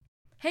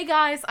Hey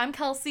guys, I'm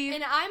Kelsey.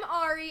 And I'm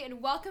Ari,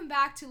 and welcome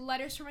back to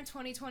Letters from a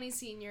 2020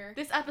 Senior.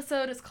 This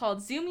episode is called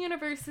Zoom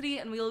University,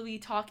 and we will be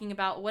talking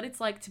about what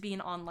it's like to be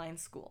in online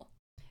school.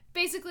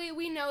 Basically,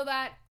 we know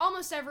that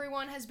almost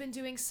everyone has been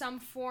doing some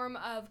form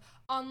of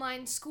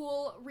online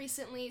school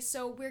recently,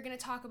 so we're going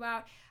to talk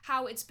about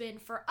how it's been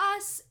for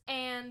us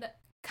and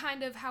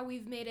kind of how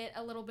we've made it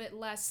a little bit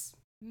less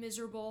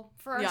miserable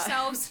for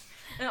ourselves.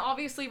 And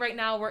obviously right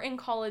now we're in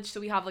college,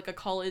 so we have like a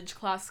college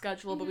class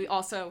schedule, but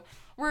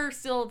we're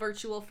still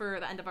virtual for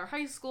the end of our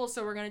high school,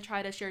 so we're going to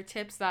try to share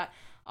tips that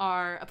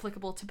are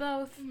applicable to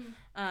both,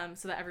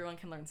 so that everyone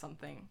can learn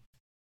something.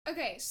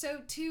 Okay, so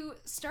to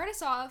start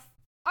us off,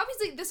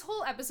 obviously this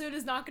whole episode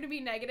is not going to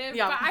be negative,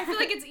 but I feel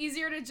like it's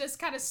easier to just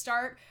kind of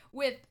start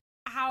with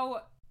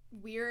how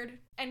weird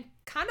and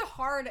kind of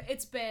hard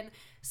it's been.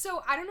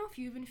 So I don't know if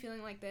you've been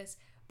feeling like this,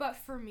 but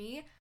for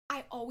me,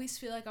 I always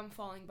feel like I'm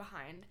falling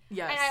behind.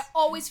 Yes. And I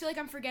always feel like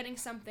I'm forgetting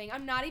something.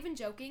 I'm not even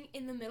joking.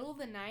 In the middle of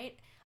the night,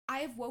 I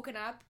have woken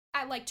up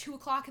at like 2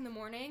 o'clock in the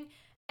morning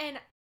and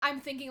I'm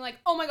thinking like,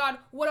 oh my god,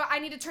 I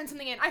need to turn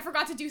something in. I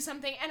forgot to do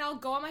something. And I'll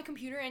go on my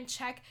computer and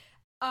check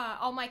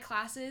all my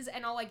classes,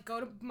 and I'll like go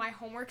to my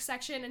homework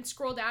section and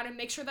scroll down and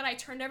make sure that I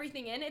turned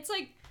everything in. It's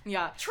like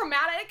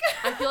traumatic.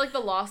 I feel like the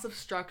loss of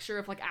structure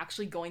of like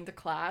actually going to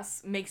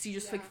class makes you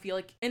just like feel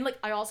like, and like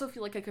I also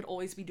feel like I could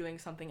always be doing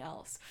something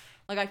else.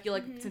 Like I feel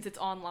like since it's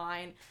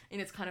online and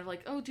it's kind of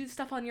like, oh, do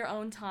stuff on your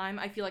own time,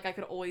 I feel like I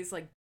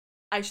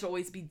should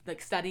always be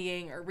like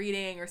studying or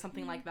reading or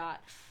something like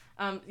that.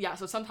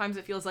 So sometimes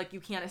it feels like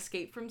you can't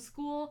escape from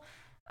school,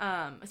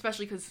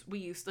 especially because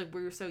we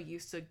were so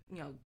used to,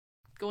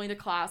 going to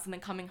class and then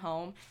coming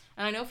home.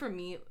 And I know for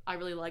me,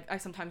 I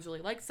sometimes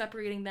really like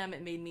separating them.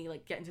 It made me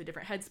like get into a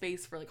different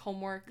headspace for like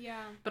homework.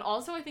 Yeah. But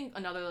also I think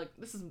another, like,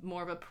 this is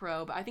more of a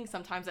pro, but I think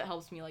sometimes it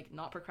helps me like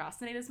not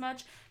procrastinate as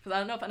much, because I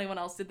don't know if anyone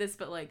else did this,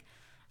 but like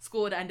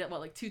school would end at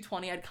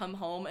 2:20. I'd come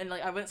home and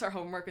like I wouldn't start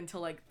homework until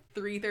like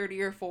 3:30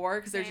 or 4,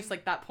 because there's just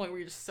like that point where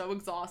you're just so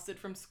exhausted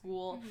from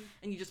school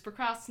and you just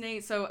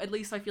procrastinate. So at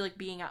least I feel like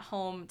being at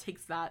home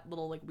takes that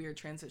little like weird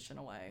transition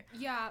away.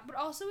 Yeah, but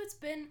also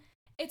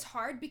it's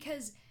hard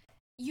because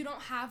you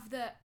don't have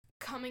the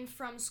coming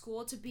from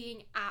school to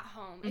being at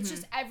home. It's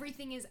just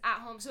everything is at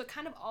home, so it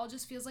kind of all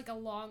just feels like a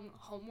long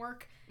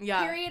homework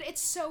period.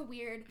 It's so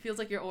weird. It feels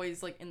like you're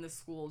always like in the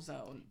school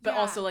zone, but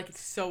also like it's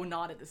so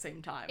not at the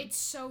same time. It's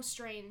so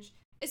strange.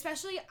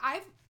 Especially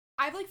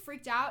I've like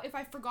freaked out if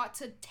I forgot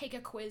to take a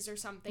quiz or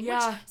something.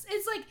 Yeah. Which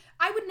it's like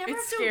I would never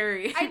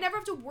scary. I'd never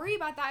have to worry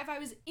about that if I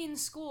was in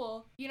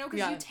school,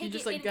 because you take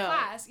it in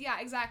class. Yeah,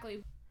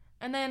 exactly.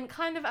 And then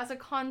kind of as a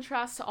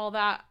contrast to all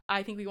that,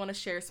 I think we want to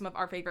share some of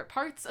our favorite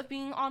parts of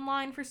being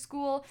online for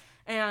school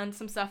and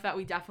some stuff that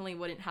we definitely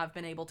wouldn't have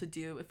been able to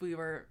do if we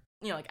were,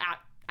 like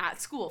at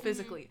school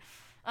physically.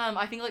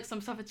 I think like some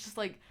stuff, it's just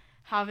like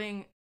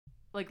having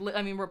like,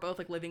 we're both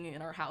like living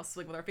in our house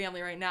like with our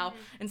family right now,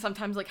 and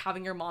sometimes like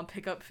having your mom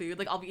pick up food,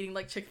 like I'll be eating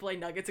like Chick-fil-A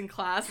nuggets in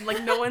class and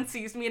like no one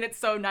sees me, and it's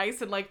so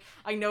nice, and like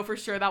I know for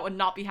sure that would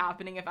not be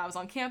happening if I was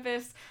on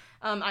campus.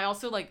 I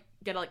also like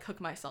get to like cook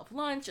myself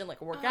lunch and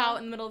like work out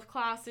in the middle of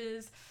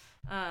classes.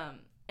 And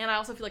I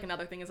also feel like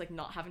another thing is like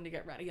not having to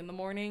get ready in the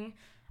morning.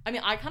 I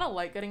mean, I kind of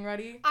like getting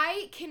ready.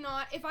 I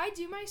cannot, if I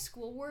do my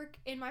schoolwork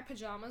in my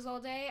pajamas all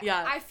day,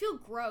 I feel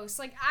gross.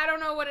 Like, I don't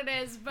know what it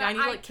is, but I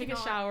need to like take a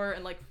shower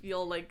and like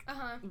feel like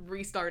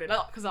restarted.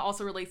 Because it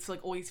also relates to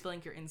like always feeling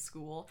like you're in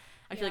school.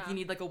 I feel like you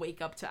need like a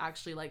wake up to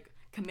actually like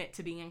commit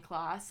to being in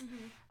class.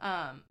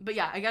 But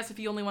yeah, I guess if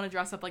you only want to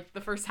dress up like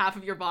the first half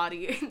of your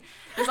body,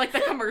 there's like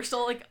the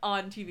commercial like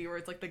on TV where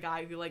it's like the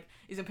guy who like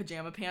is in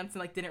pajama pants and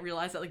like didn't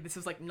realize that like this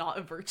was like not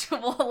a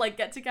virtual like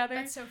get together.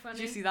 That's so funny.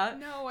 Did you see that?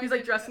 No, He's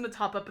like dressed from the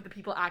top up, but the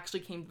people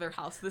actually came to their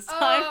house this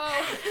time.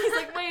 He's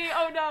like, wait,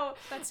 oh no.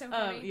 That's so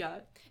funny.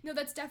 Yeah. No,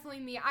 that's definitely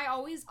me.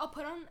 I'll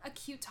put on a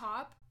cute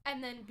top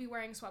and then be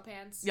wearing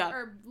sweatpants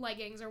or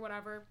leggings or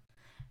whatever.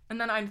 And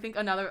then I think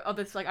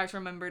this, like, I just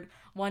remembered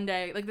one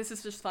day, like, this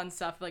is just fun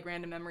stuff, like,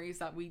 random memories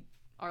that we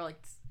are,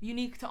 like,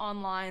 unique to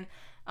online.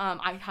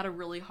 I had a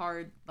really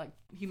hard, like,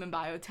 human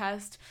bio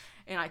test,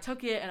 and I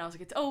took it, and I was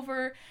like, it's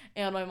over,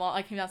 and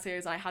I came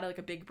downstairs, and I had, like,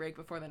 a big break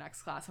before the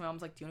next class, and my mom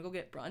was like, do you want to go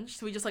get brunch?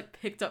 So we just, like,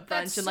 picked up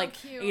brunch and, like,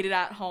 ate it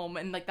at home,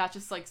 and, like, that's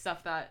just, like,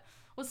 stuff that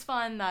was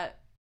fun that,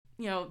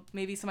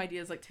 maybe some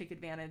ideas, like, take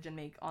advantage and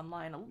make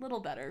online a little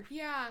better.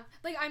 Yeah.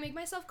 Like, I make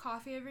myself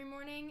coffee every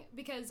morning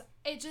because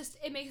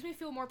it makes me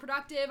feel more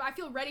productive. I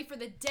feel ready for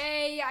the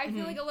day. I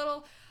feel like a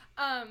little,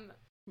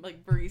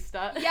 like,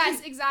 barista.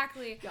 Yes,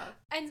 exactly. Yeah.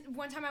 And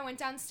one time I went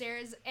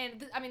downstairs,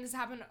 and, this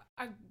happened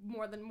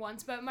more than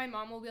once, but my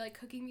mom will be, like,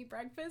 cooking me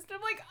breakfast, and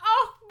I'm like,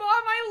 oh,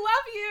 Mom,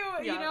 I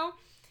love you,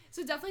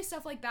 So definitely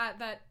stuff like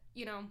that,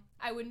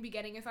 I wouldn't be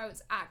getting if I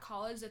was at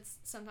college. It's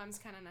sometimes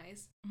kind of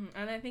nice.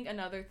 And I think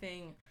another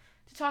thing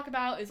to talk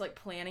about is like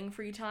planning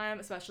free time,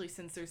 especially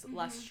since there's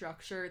less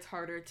structure. It's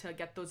harder to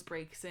get those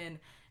breaks in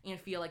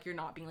and feel like you're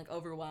not being like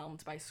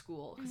overwhelmed by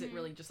school, because it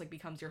really just like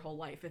becomes your whole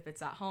life if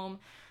it's at home.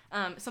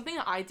 Something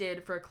that I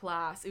did for a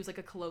class, it was like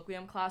a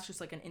colloquium class,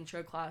 just like an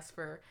intro class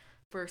for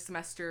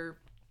semester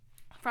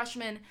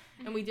freshman,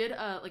 and we did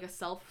like a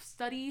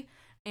self-study.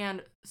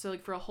 And so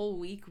like for a whole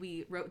week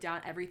we wrote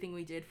down everything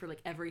we did for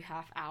like every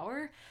half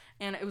hour,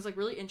 and it was like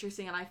really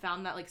interesting. And I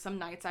found that like some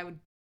nights I would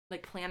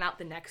like plan out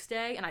the next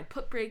day, and I'd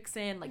put breaks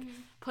in, like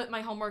put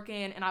my homework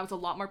in, and I was a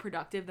lot more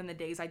productive than the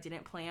days I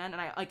didn't plan.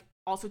 And I like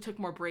also took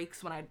more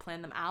breaks when I'd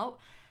planned them out.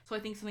 So I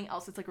think something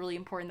else that's like really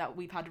important that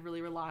we've had to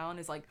really rely on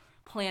is like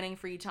planning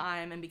free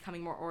time and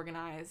becoming more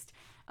organized,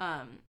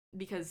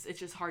 because it's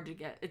just hard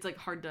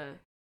to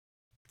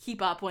keep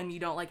up when you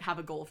don't like have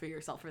a goal for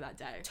yourself for that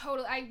day.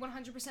 Totally. I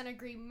 100%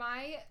 agree.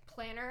 My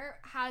planner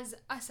has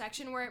a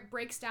section where it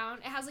breaks down.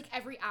 It has like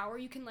every hour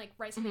you can like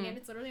write something in.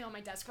 It's literally on my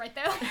desk right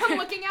there. I'm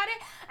looking at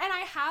it, and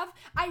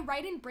I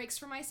write in breaks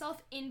for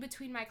myself in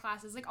between my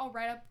classes. Like I'll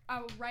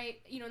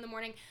write, you know, in the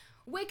morning,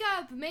 wake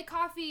up, make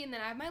coffee, and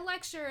then I have my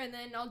lecture, and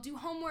then I'll do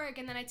homework,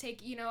 and then I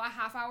take, you know, a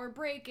half-hour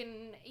break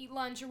and eat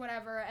lunch or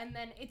whatever. And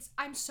then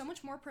I'm so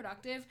much more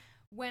productive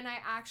when I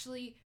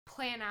actually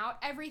plan out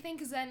everything,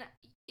 because then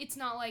it's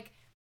not like,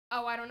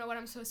 oh, I don't know what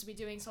I'm supposed to be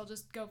doing, so I'll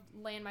just go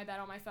lay in my bed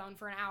on my phone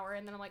for an hour,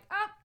 and then I'm like,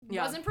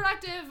 wasn't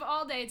productive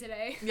all day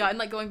today. Yeah, and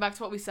like going back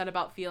to what we said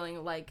about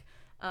feeling like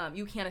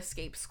you can't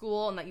escape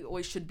school and that you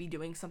always should be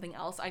doing something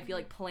else, I feel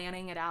like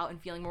planning it out and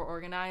feeling more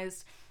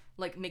organized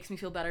like makes me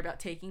feel better about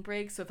taking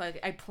breaks. So if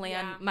I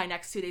plan my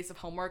next 2 days of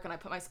homework and I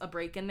put a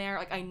break in there,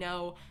 like I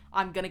know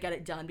I'm gonna get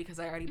it done because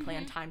I already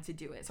planned time to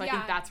do it. So I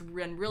think that's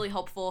been really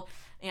helpful,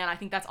 and I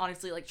think that's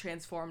honestly like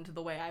transformed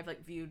the way I've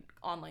like viewed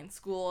online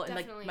school. And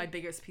like my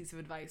biggest piece of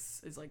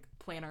advice is like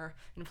planner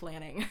and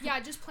planning. Yeah,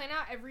 just plan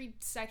out every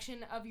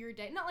section of your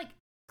day. Not like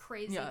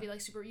crazy, be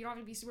like super, you don't have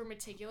to be super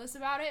meticulous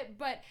about it,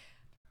 but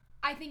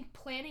I think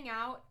planning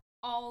out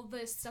all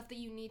the stuff that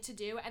you need to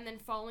do and then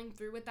following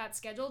through with that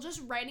schedule,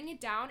 just writing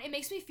it down, it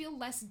makes me feel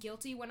less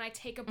guilty when I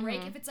take a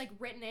break if it's like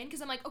written in,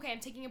 because I'm like, okay, I'm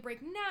taking a break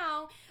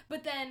now,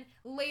 but then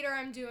later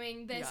I'm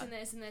doing this and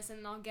this and this,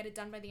 and I'll get it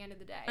done by the end of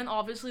the day. And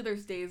obviously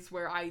there's days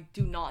where I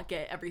do not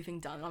get everything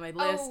done on my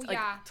list.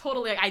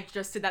 Totally. Like, I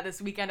just did that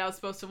this weekend. I was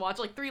supposed to watch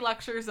like 3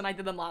 lectures and I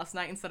did them last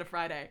night instead of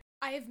Friday.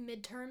 I have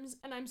midterms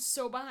and I'm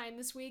so behind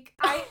this week.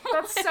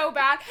 That's so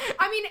bad.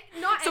 I mean,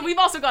 So we've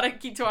also got to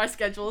keep to our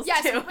schedules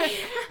too.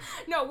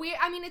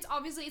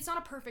 It's not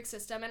a perfect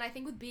system, and I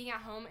think with being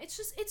at home, it's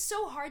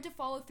so hard to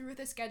follow through with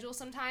a schedule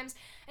sometimes.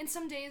 And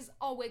some days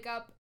I'll wake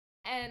up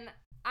and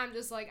I'm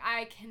just like,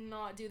 I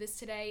cannot do this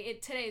today.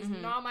 Today is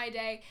not my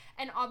day.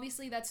 And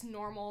obviously that's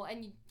normal,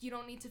 and you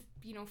don't need to,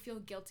 you know, feel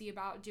guilty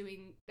about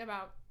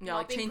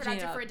not being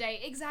productive for a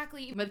day.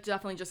 Exactly. But it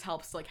definitely just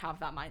helps to like have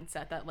that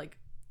mindset that like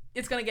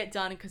it's gonna get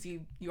done because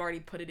you already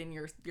put it in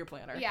your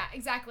planner. Yeah,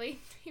 exactly.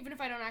 Even if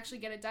I don't actually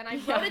get it done, I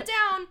wrote it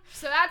down,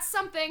 so that's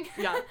something.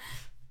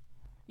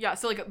 Yeah,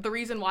 so like the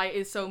reason why it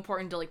is so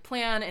important to like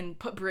plan and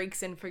put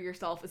breaks in for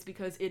yourself is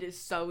because it is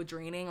so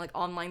draining. Like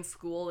online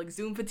school, like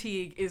Zoom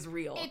fatigue is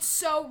real. It's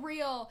so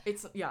real.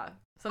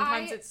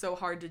 Sometimes it's so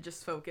hard to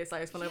just focus. I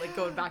just want to like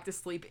go back to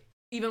sleep.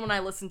 Even when I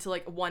listen to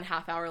like 1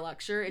 half-hour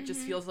lecture, it just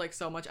feels like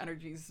so much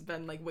energy's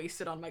been like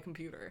wasted on my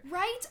computer.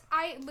 Right?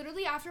 I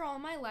literally, after all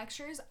my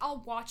lectures,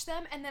 I'll watch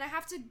them and then I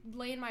have to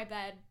lay in my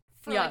bed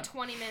for like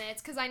 20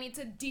 minutes because I need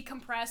to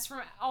decompress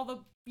from all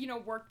the, you know,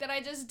 work that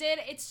I just did.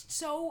 It's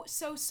so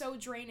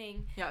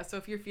draining. Yeah, so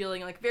if you're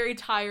feeling like very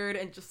tired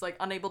and just like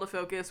unable to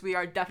focus, we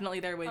are definitely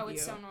there with you. Oh,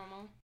 it's so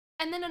normal.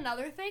 And then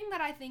another thing that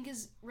I think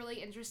is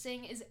really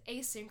interesting is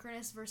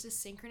asynchronous versus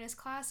synchronous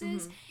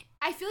classes.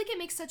 I feel like it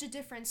makes such a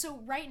difference.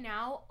 So right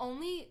now,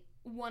 only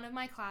one of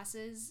my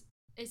classes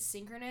is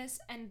synchronous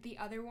and the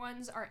other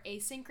ones are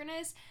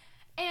asynchronous.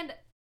 And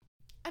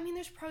I mean,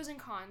 there's pros and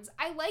cons.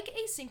 I like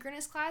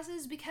asynchronous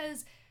classes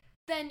because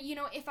then, you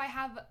know, if I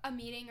have a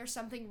meeting or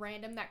something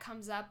random that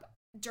comes up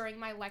during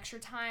my lecture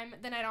time,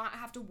 then I don't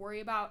have to worry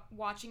about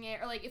watching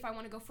it. Or like if I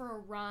want to go for a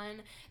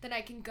run, then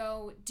I can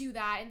go do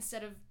that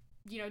instead of,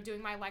 you know,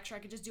 doing my lecture. I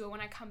could just do it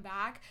when I come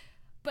back.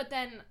 But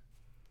then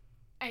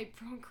I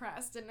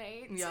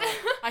procrastinate. Yeah.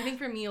 I think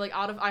for me, like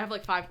I have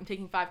like I'm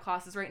taking 5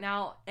 classes right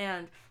now,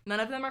 and none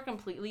of them are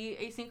completely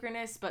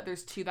asynchronous, but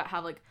there's 2 that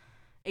have like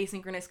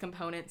asynchronous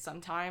components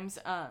sometimes.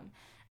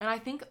 And I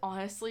think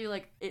honestly,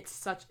 like it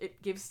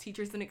gives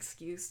teachers an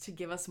excuse to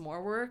give us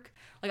more work.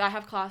 Like I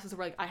have classes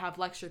where like I have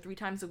lecture 3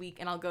 times a week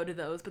and I'll go to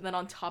those, but then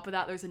on top of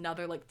that there's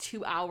another like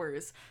 2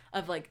 hours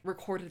of like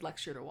recorded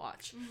lecture to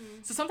watch.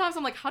 So sometimes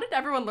I'm like, how did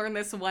everyone learn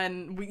this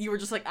when you were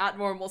just like at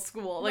normal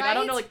school? Like, right? I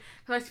don't know, like,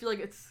 cause I just feel like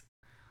it's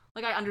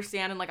like I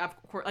understand and like of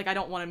course like I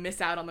don't want to miss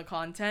out on the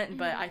content,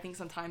 but I think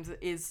sometimes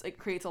it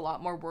creates a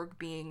lot more work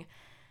being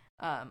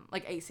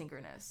like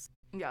asynchronous.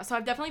 Yeah, so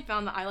I've definitely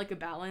found that I like a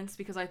balance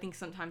because I think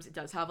sometimes it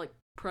does have like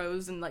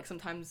pros and like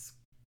sometimes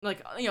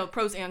like, you know,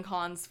 pros and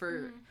cons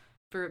for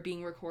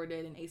being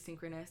recorded and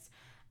asynchronous.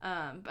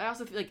 But I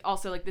also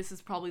feel like this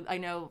is probably, I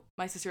know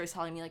my sister was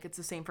telling me like it's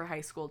the same for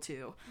high school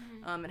too,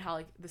 and how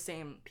like the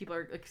same people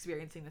are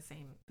experiencing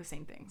the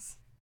same things.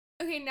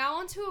 Okay, now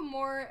on to a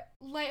more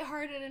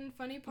lighthearted and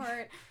funny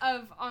part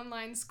of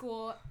online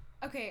school.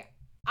 Okay,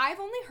 I've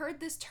only heard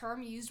this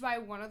term used by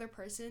one other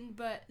person,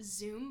 but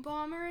Zoom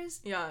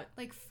bombers, Yeah.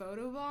 like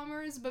photo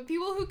bombers, but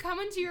people who come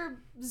into your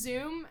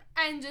Zoom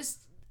and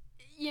just,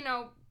 you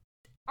know,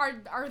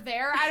 are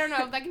there. I don't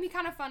know. That can be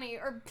kind of funny,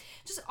 or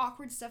just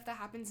awkward stuff that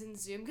happens in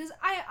Zoom, because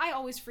I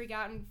always freak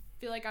out and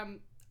feel like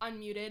I'm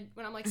unmuted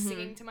when I'm like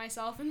singing to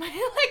myself in my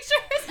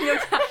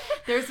lectures.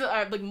 There's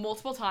like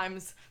multiple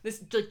times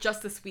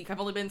just this week. I've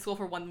only been in school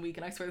for 1 week,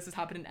 and I swear this has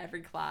happened in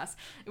every class.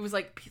 It was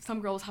like some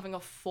girl was having a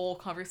full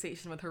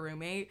conversation with her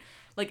roommate,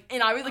 like,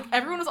 and I was like,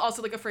 everyone was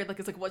also like afraid, like,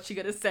 it's like, what's she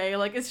gonna say?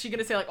 Like, is she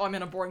gonna say like, oh, I'm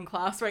in a boring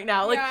class right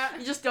now? Like,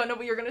 you just don't know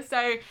what you're gonna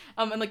say.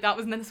 And like that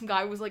was, and then some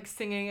guy was like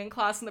singing in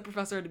class, and the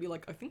professor had to be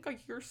like, I think I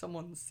hear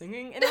someone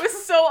singing, and it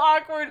was so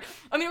awkward.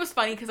 I mean, it was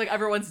funny because like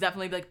everyone's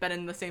definitely like been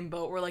in the same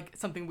boat where like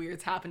something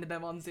weird's happened to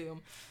them on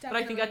Zoom. Definitely. But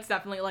I think that's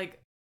definitely like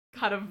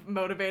kind of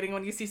motivating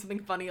when you see something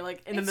funny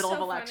like in the middle of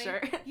a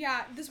lecture.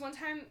 Yeah, this one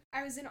time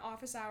I was in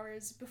office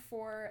hours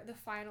before the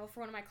final for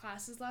one of my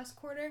classes last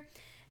quarter,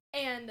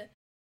 and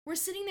we're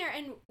sitting there,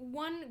 and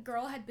one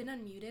girl had been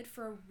unmuted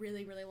for a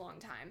really, really long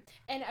time,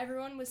 and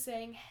everyone was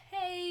saying,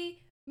 hey,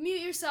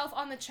 mute yourself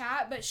on the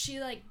chat, but she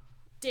like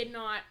did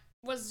not,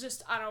 was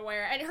just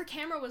unaware, and her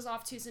camera was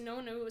off too, so no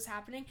one knew what was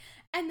happening.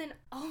 And then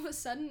all of a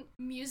sudden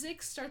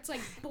music starts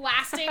like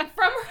blasting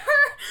from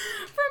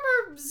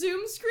her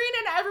Zoom screen,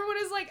 and everyone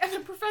is like, and the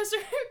professor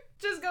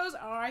just goes,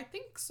 oh, I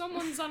think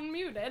someone's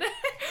unmuted.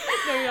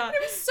 No, yeah. And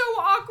it was so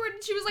awkward,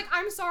 and she was like,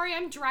 I'm sorry,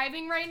 I'm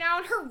driving right now,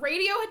 and her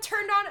radio had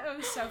turned on. It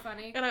was so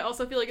funny. And I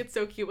also feel like it's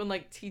so cute when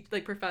like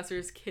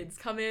professors' kids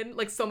come in.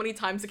 Like so many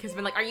times the kids have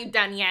been like, are you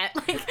done yet?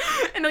 Like,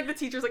 and like the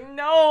teacher's like,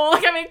 no,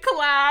 like I'm in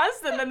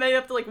class, and then they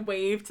have to like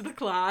wave to the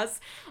class.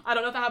 I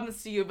don't know if that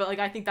happens to you, but like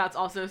I think that's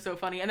also so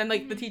funny. And then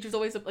like the teachers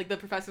always, like the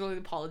professors always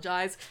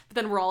apologize, but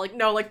then we're all like,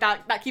 no, like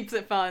that keeps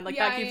it fun, like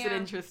that keeps it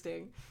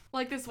interesting.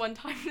 Like this one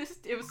time,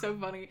 it was so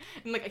funny,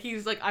 and like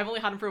he's like, I've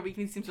only had him for a week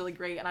and he seems really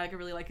great, and I like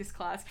really like his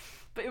class,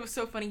 but it was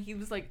so funny. He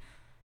was like,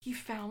 he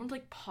found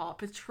like Paw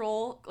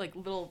Patrol like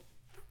little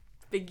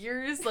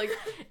figures like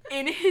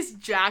in his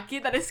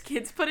jacket that his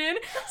kids put in.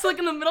 So like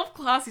in the middle of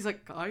class, he's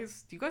like,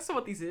 guys, do you guys know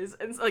what this is?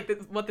 And like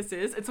what this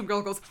is? And some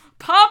girl goes,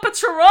 Paw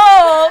Patrol,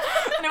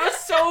 and it was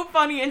so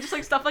funny, and just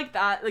like stuff like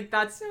that. Like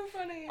that's so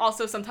funny.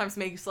 Also sometimes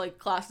makes like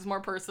classes more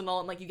personal,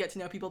 and like you get to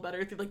know people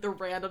better through like the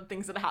random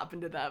things that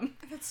happen to them.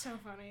 That's so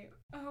funny.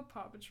 Oh,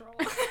 Paw Patrol.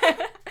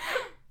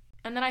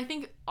 And then I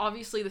think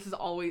obviously this has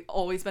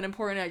always been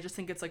important. I just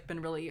think it's like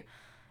been really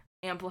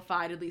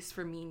amplified, at least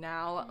for me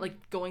now,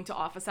 like going to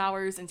office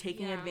hours and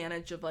taking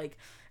advantage of like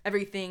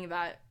everything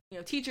that, you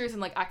know, teachers and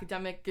like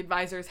academic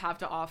advisors have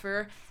to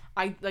offer.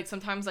 I like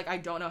sometimes like I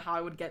don't know how I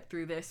would get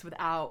through this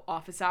without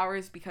office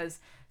hours, because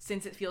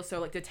since it feels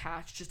so like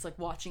detached, just like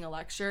watching a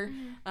lecture,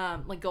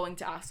 like going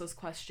to ask those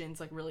questions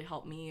like really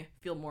helped me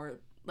feel more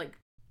like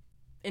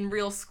in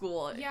real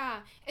school. Yeah,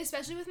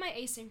 especially with my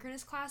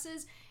asynchronous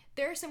classes.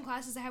 There are some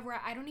classes I have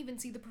where I don't even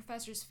see the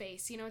professor's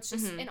face. You know, it's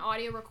just an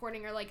audio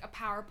recording or like a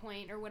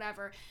PowerPoint or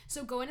whatever.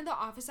 So going to the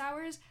office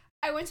hours,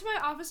 I went to my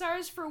office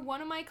hours for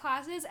one of my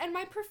classes, and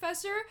my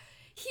professor,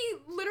 he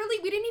literally,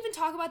 we didn't even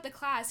talk about the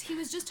class. He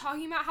was just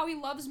talking about how he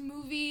loves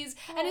movies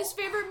and his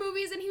favorite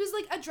movies, and he was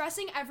like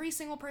addressing every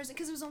single person,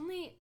 because it was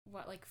only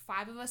like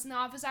 5 of us in the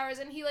office hours,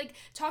 and he like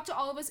talked to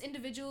all of us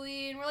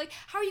individually, and we're like,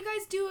 how are you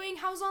guys doing?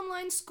 How's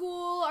online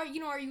school? Are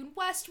you in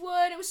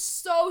Westwood? It was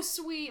so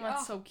sweet.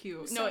 That's so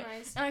cute. So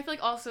nice. And I feel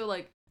like also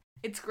like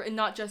it's great,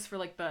 not just for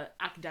like the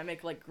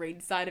academic like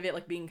grade side of it,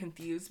 like being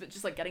confused, but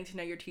just like getting to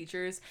know your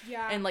teachers.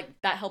 Yeah. And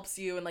like that helps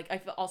you, and like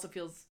also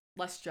feels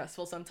less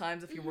stressful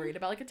sometimes if you're worried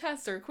about like a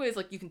test or a quiz.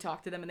 Like you can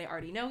talk to them and they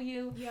already know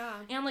you. Yeah.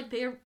 And like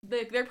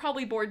they're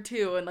probably bored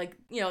too, and like,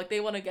 you know, like they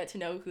want to get to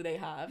know who they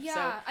have. Yeah.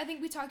 So I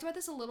think we talked about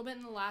this a little bit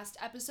in the last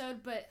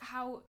episode, but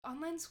how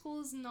online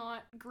school is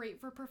not great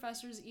for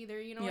professors either.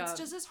 You know, it's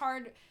just as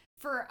hard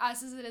for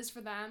us as it is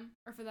for them,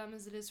 or for them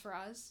as it is for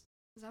us.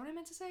 Is that what I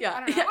meant to say? Yeah.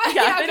 I don't know.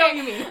 Yeah, I know what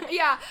you mean.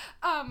 Yeah.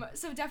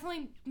 So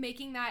definitely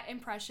making that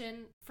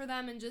impression for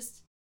them and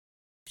just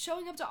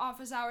showing up to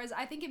office hours,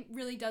 I think it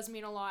really does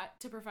mean a lot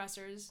to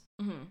professors.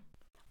 Mm-hmm.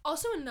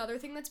 Also, another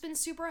thing that's been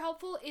super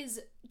helpful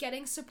is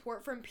getting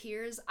support from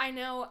peers. I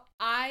know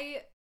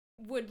I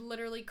would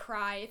literally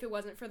cry if it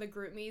wasn't for the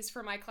GroupMe's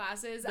for my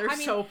classes. They're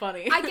so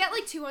funny. I get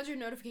like 200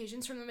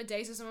 notifications from them a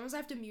day, so sometimes I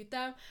have to mute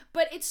them.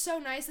 But it's so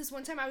nice. This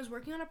one time I was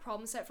working on a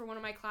problem set for one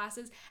of my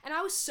classes, and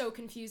I was so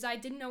confused. I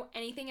didn't know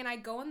anything, and I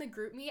go on the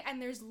GroupMe,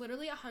 and there's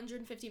literally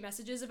 150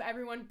 messages of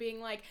everyone being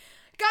like,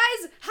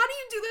 guys, how do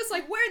you do this?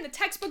 Like, where in the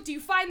textbook do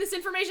you find this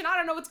information? I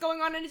don't know what's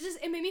going on. And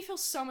it made me feel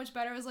so much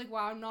better. I was like,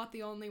 wow, I'm not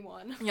the only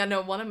one. Yeah, no,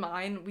 one of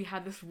mine, we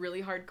had this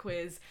really hard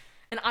quiz.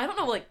 And I don't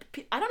know,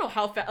 like, I don't know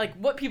how like,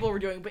 what people were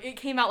doing, but it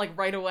came out, like,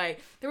 right away.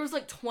 There was,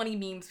 like, 20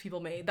 memes people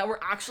made that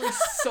were actually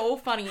so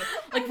funny,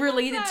 like,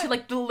 related to,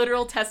 like, the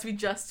literal test we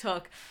just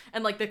took,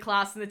 and, like, the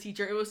class and the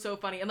teacher. It was so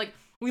funny. And, like,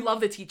 we love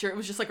the teacher. It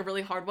was just, like, a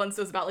really hard one, so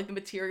it was about, like, the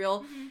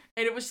material.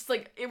 And it was just,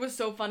 like, it was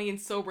so funny and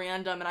so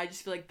random, and I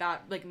just feel like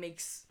that, like,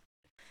 makes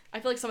I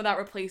feel like some of that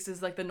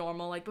replaces like the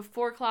normal like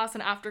before class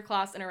and after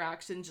class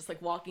interactions, just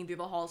like walking through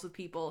the halls with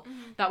people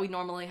that we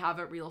normally have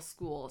at real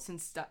school,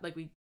 since like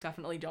we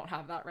definitely don't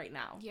have that right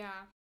now. Yeah.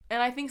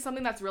 And I think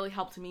something that's really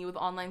helped me with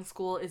online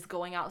school is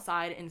going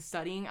outside and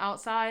studying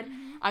outside.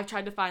 I've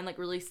tried to find like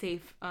really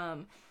safe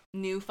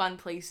new fun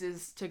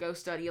places to go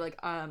study.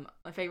 Like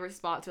my favorite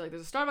spots are like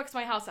there's a Starbucks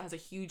in my house that has a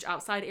huge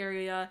outside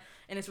area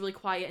and it's really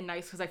quiet and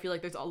nice because I feel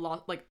like there's a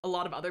lot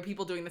of other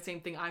people doing the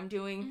same thing I'm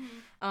doing.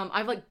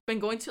 I've like been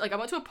going to like I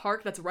went to a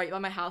park that's right by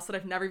my house that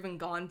I've never even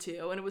gone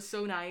to, and it was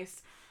so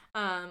nice.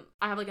 I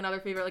have like another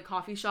favorite like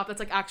coffee shop that's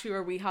like actually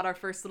where we had our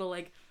first little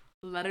like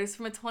letters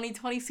from a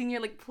 2020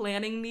 senior like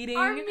planning meeting.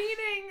 Our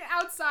meeting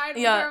outside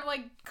with our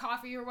like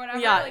coffee or whatever.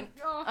 Yeah. Like,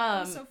 oh, that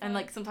was so fun. And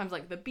like sometimes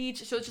like the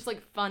beach. So it's just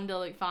like fun to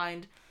like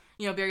find,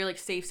 you know, very like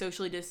safe,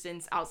 socially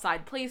distanced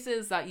outside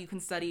places that you can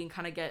study and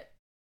kind of get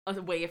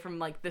away from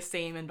like the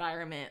same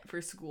environment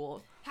for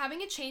school.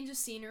 Having a change of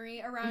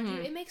scenery around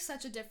you, it makes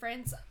such a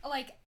difference.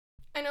 Like,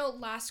 I know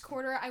last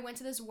quarter I went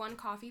to this one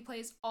coffee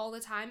place all the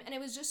time and it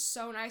was just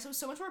so nice. It was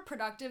so much more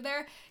productive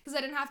there because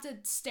I didn't have to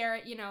stare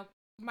at, you know,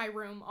 my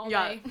room all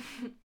day.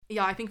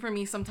 Yeah, I think for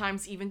me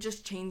sometimes even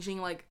just changing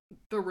like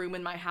the room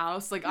in my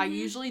house, like I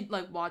usually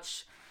like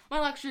watch my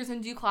lectures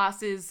and do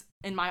classes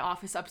in my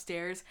office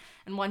upstairs,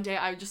 and one day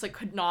I just like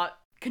could not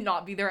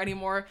be there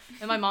anymore,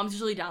 and my mom's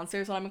usually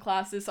downstairs when I'm in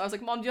classes, so I was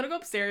like, Mom, do you want to go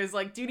upstairs?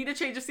 Like, do you need a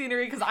change of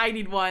scenery? Because I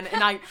need one.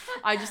 And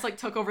I just like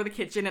took over the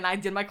kitchen and I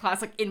did my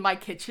class like in my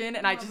kitchen,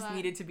 and I just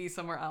needed to be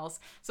somewhere else.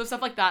 So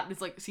stuff like that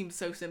is like seems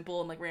so simple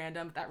and like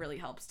random, but that really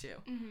helps too.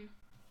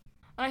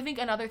 And I think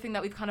another thing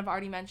that we've kind of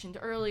already mentioned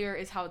earlier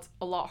is how it's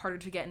a lot harder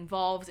to get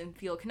involved and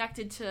feel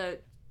connected to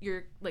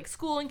your like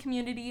school and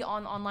community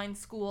on online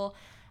school.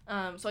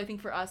 So I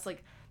think for us,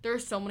 like there are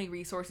so many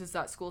resources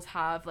that schools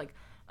have, like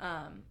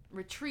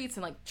retreats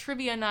and like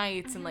trivia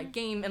nights and like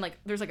game, and like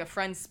there's like a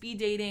friend speed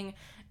dating.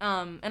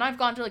 And I've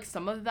gone to like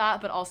some of that,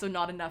 but also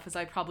not enough as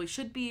I probably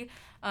should be.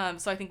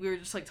 So I think we were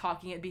just like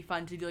talking, it'd be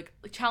fun to do like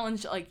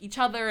challenge like each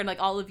other and like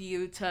all of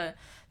you to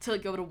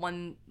like go to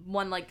one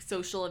like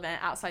social event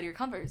outside of your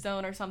comfort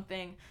zone or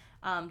something,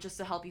 just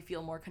to help you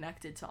feel more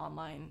connected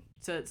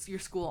to your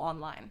school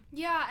online.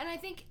 Yeah, and I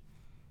think,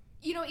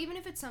 you know, even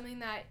if it's something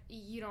that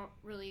you don't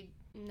really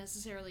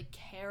necessarily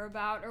care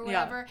about or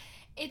whatever,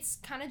 it's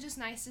kind of just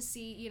nice to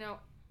see, you know,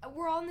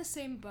 we're all in the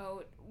same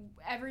boat.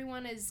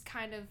 Everyone is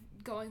kind of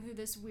going through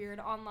this weird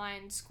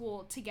online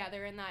school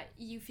together, and that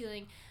you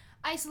feeling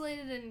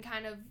isolated and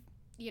kind of,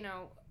 you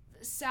know,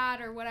 sad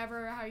or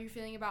whatever, how you're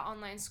feeling about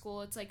online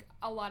school, it's like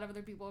a lot of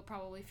other people are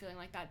probably feeling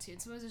like that too,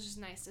 and sometimes it's just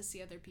nice to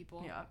see other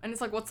people. Yeah, and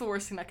it's like, what's the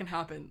worst thing that can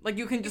happen? Like,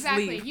 you can just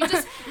leave. You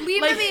just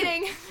leave like, the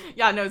meeting.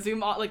 Yeah, no, Zoom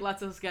like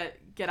lets us get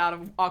out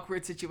of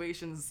awkward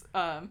situations.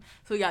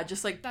 So yeah,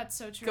 just like that's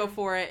so true. Go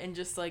for it and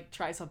just like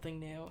try something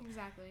new.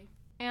 Exactly.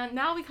 And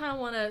now we kind of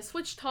want to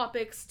switch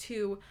topics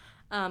to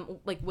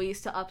like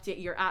ways to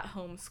update your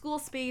at-home school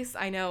space.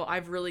 I know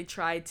I've really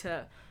tried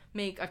to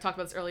I've talked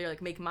about this earlier,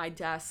 like make my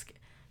desk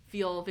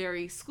feel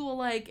very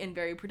school-like and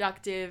very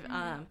productive,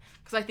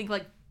 because I think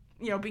like,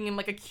 you know, being in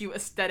like a cute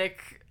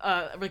aesthetic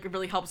like it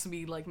really helps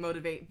me like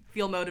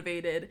feel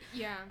motivated.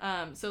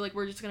 Yeah. So like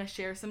we're just gonna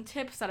share some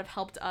tips that have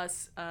helped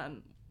us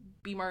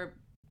be more,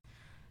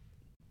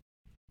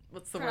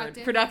 what's the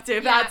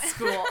productive yeah. at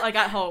school, like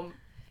at home.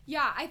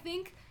 Yeah, I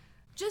think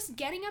just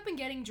getting up and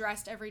getting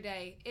dressed every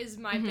day is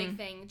my big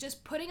thing.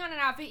 Just putting on an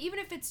outfit, even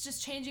if it's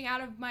just changing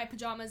out of my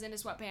pajamas into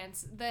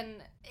sweatpants,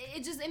 then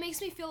it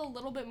makes me feel a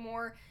little bit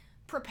more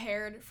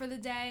prepared for the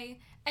day.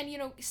 And, you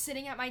know,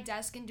 sitting at my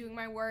desk and doing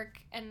my work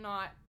and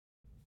not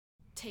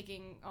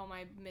taking all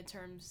my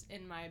midterms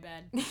in my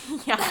bed.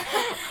 Yeah,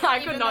 I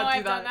could not do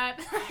I've done that.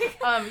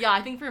 Yeah,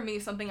 I think for me,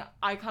 something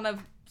I kind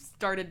of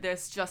started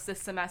this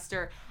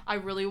semester, I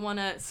really want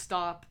to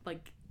stop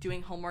like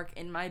doing homework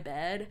in my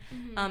bed,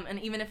 and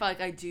even if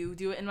like I do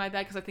it in my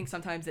bed, because I think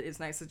sometimes it is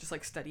nice to just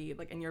like study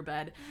like in your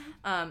bed,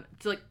 to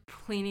like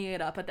cleaning it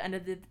up at the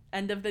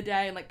end of the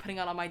day and like putting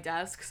it on my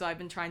desk. So I've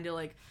been trying to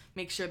like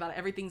make sure that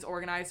everything's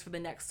organized for the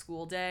next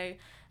school day,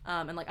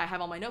 and like I have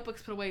all my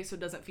notebooks put away so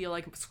it doesn't feel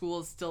like school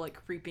is still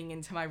like creeping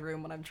into my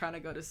room when I'm trying to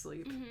go to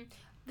sleep.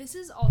 This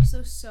is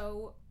also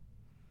so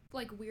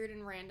like weird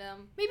and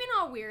random, maybe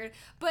not weird,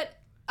 but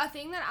a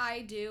thing that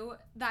I do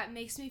that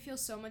makes me feel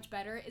so much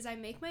better is I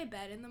make my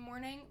bed in the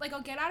morning. Like,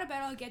 I'll get out of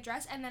bed, I'll get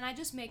dressed, and then I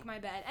just make my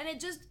bed. And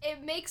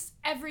it makes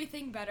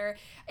everything better.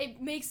 It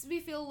makes me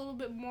feel a little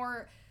bit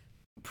more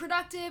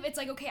productive. It's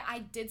like, okay, I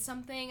did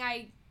something.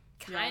 I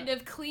kind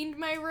of cleaned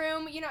my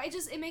room. You know,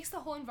 it makes the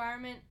whole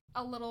environment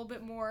a little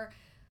bit more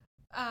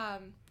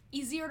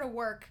easier to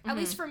work. At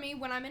least for me,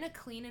 when I'm in a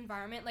clean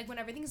environment, like when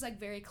everything's like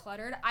very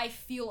cluttered, I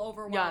feel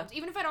overwhelmed. Yeah.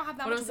 Even if I don't have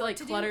that much work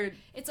to do,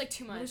 it's like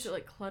too much. What is it,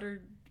 like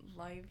cluttered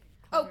life?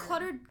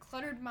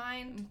 Cluttered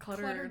mind,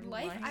 cluttered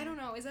life. I don't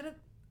know. Is that a?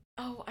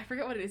 Oh, I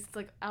forget what it is. It's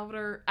like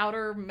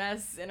outer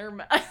mess, inner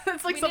mess.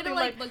 It's like we something need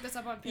to, like look this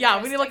up on Pinterest. Yeah,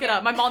 we need to look it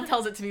up. My mom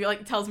tells it to me.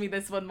 Like tells me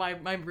this when my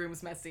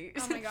room's messy.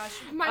 Oh my gosh,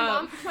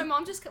 my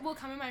mom just will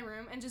come in my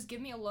room and just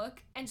give me a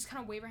look and just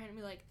kind of wave her hand and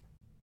be like,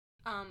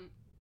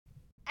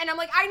 And I'm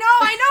like, I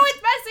know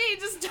it's messy.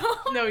 Just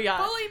don't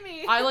bully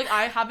me.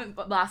 I haven't,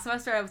 but last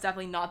semester I was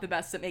definitely not the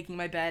best at making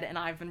my bed, and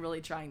I've been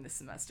really trying this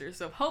semester.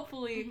 So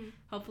hopefully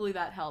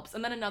that helps.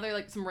 And then another,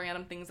 like, some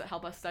random things that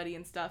help us study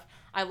and stuff.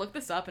 I looked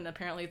this up, and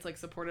apparently it's, like,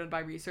 supported by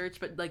research,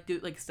 but,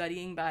 like,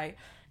 studying by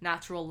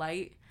natural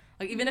light.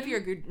 Like, even if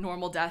your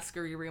normal desk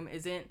or your room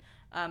isn't,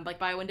 like,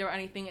 by a window or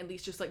anything, at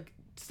least just, like,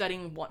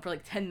 studying for,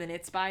 like, 10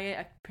 minutes by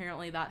it,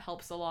 apparently that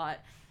helps a lot.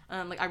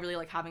 Like, I really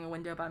like having a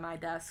window by my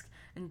desk,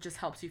 and just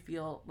helps you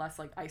feel less,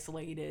 like,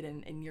 isolated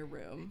in your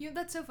room. You know,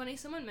 that's so funny.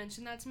 Someone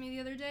mentioned that to me the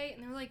other day,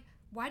 and they were like,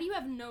 why do you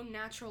have no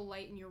natural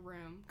light in your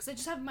room? Because I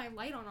just have my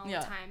light on all the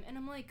time. And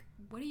I'm like,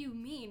 what do you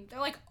mean? They're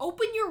like,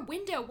 open your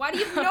window. Why do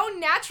you have no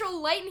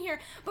natural light in here?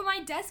 But my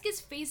desk is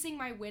facing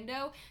my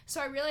window, so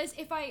I realized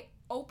if I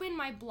open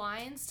my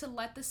blinds to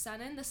let the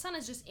sun in, the sun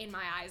is just in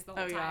my eyes the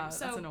whole time. Yeah,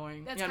 so that's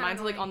annoying. That's mine's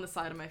annoying. like on the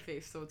side of my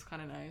face, so it's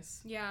kind of nice.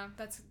 Yeah,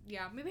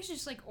 maybe I should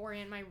just like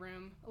orient my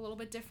room a little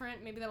bit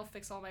different. Maybe that'll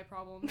fix all my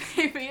problems.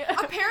 Maybe.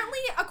 Apparently,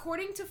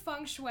 according to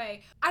feng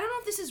shui, I don't know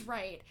if this is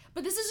right,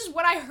 but this is just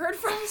what I heard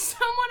from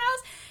someone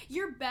else.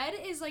 Your bed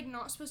is like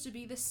not supposed to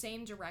be the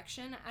same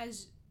direction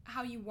as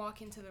how you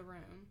walk into the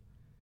room.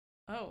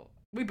 Oh.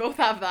 We both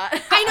have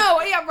that. I know,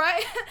 yeah,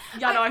 right?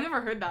 Yeah, no, I've never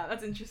heard that.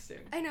 That's interesting.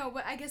 I know,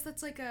 but I guess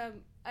that's like a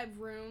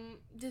room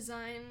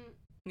design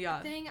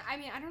thing. I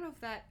mean, I don't know if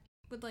that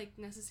would like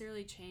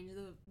necessarily change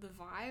the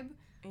vibe.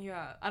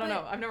 Yeah, I don't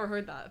know. I've never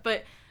heard that.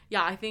 But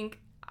yeah, I think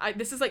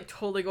this is like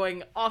totally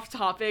going off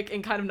topic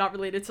and kind of not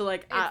related to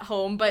like at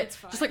home, but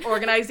just like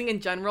organizing in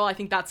general. I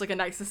think that's like a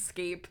nice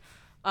escape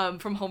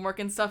from homework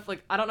and stuff.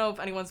 Like, I don't know if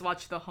anyone's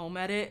watched The Home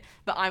Edit,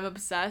 but I'm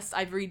obsessed.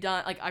 I've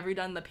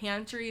redone the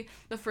pantry,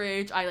 the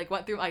fridge. I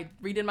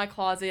redid my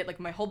closet, like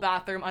my whole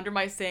bathroom, under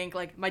my sink,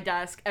 like my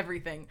desk,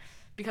 everything,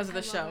 because of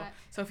the show. That.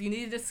 So if you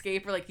need to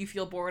escape or like you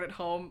feel bored at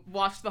home,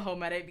 watch The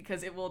Home Edit,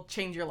 because it will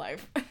change your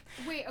life.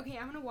 Wait, okay,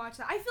 I'm gonna watch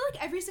that. I feel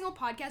like every single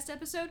podcast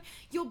episode,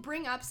 you'll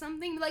bring up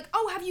something like,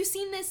 oh, have you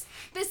seen this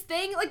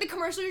thing? Like the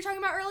commercial you're talking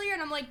about earlier?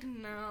 And I'm like,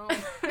 no.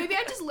 Maybe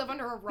I just live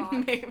under a rock.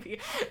 Maybe.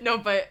 No,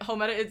 but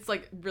Home Edit, it's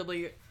like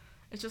really,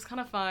 it's just kind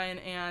of fun,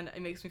 and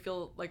it makes me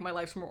feel like my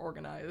life's more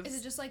organized. Is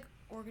it just like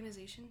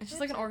organization? It's just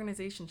like an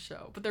organization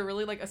show, but they're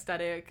really like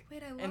aesthetic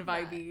and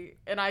vibey,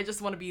 that. and I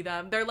just want to be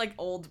them. They're like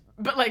old,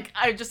 but like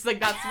I just like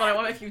that's what I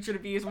want my future to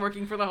be, is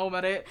working for The Home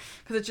Edit,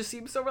 because it just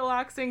seems so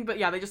relaxing. But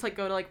yeah, they just like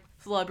go to like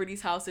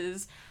celebrities'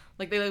 houses.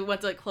 Like they like,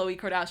 went to like Khloe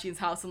Kardashian's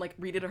house and like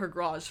redid her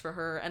garage for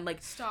her, and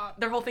like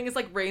their whole thing is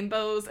like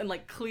rainbows and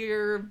like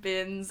clear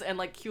bins and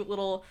like cute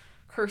little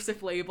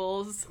cursive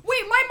labels.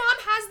 Wait, my mom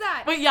has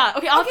that. Wait, yeah,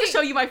 okay, I'll have to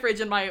show you my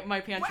fridge and my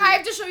pantry. I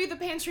have to show you the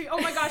pantry.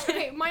 Oh my gosh.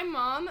 Okay, my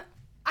mom,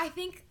 I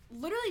think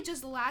literally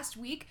just last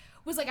week,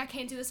 was like, I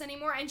can't do this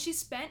anymore, and she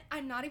spent,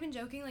 I'm not even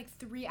joking, like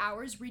 3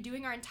 hours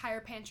redoing our entire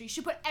pantry. She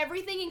put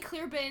everything in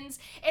clear bins.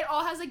 It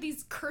all has like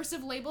these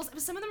cursive labels,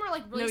 but some of them are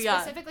like really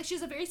specific. Like she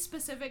has a very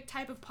specific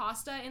type of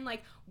pasta in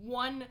like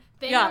one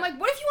thing. Yeah. I'm like,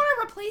 what if you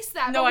want to replace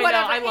that? No, but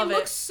whatever. I know, I love it. It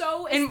looks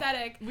so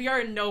aesthetic. And we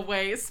are in no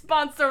way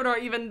sponsored, or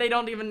even they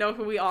don't even know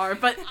who we are,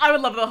 but I would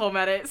love The Home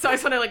Edit, so I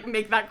just want to like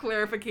make that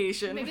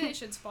clarification. Maybe they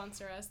should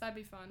sponsor us. That'd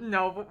be fun.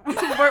 No,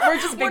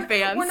 we're just big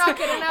fans. We're not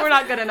good enough. We're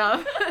not good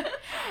enough.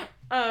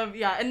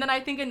 Yeah, and then I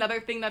think another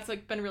thing that's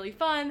like been really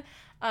fun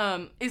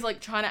is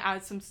like trying to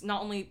add some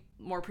not only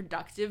more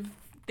productive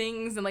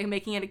things and like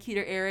making it a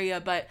cuter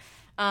area, but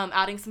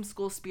adding some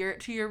school spirit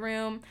to your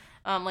room.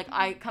 Like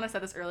I kind of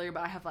said this earlier,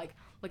 but I have like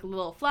a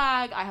little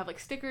flag. I have like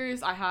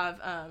stickers. I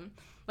have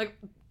like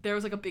there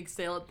was like a big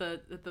sale at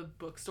the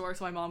bookstore,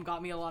 so my mom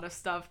got me a lot of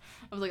stuff.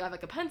 I was like, I have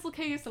like a pencil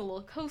case and a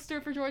little coaster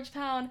for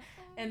Georgetown,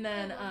 and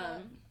then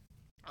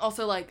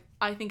also, like,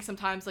 I think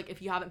sometimes, like, if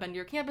you haven't been to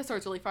your campus or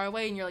it's really far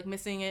away and you're, like,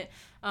 missing it,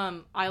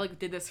 I, like,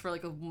 did this for,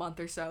 like, a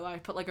month or so. I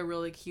put, like, a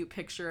really cute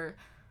picture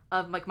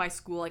of, like, my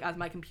school, like, as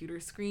my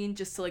computer screen,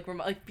 just to, like,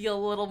 feel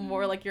a little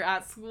more like you're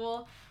at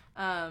school.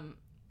 And,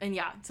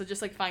 yeah, so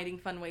just, like, finding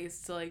fun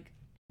ways to, like,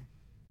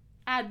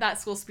 add that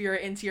school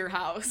spirit into your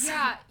house.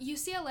 Yeah,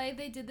 UCLA,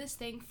 they did this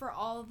thing for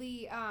all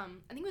the, I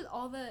think it was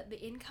all the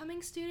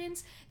incoming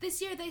students.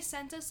 This year, they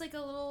sent us, like,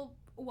 a little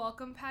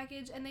welcome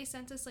package, and they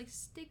sent us like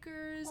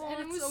stickers, and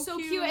it was so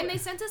cute, and they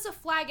sent us a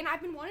flag, and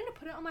I've been wanting to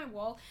put it on my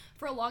wall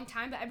for a long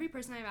time, but every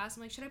person I've asked,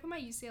 I'm like, should I put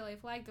my UCLA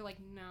flag? They're like,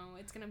 no,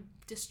 it's gonna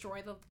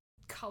destroy the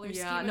color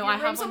scheme of your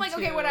room. So I'm like,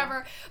 okay,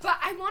 whatever, but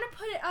I want to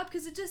put it up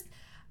because it just,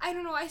 I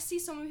don't know, I see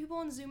so many people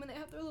on Zoom and they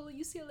have their little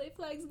UCLA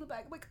flags in the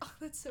back. I'm like, oh,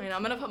 that's so cute.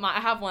 I'm gonna put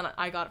I have one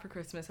I got it for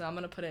Christmas, and I'm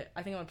gonna put it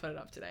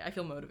up today. I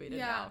feel motivated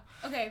now.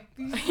 Okay.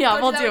 Yeah,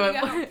 we'll do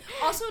it.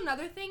 Also,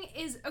 another thing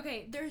is,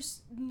 okay,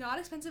 there's not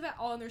expensive at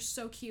all, and they're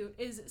so cute,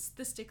 is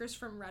the stickers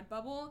from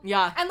Redbubble.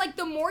 Yeah. And, like,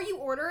 the more you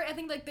order, I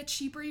think, like, the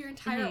cheaper your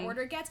entire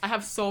order gets. I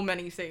have so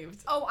many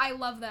saved. Oh, I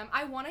love them.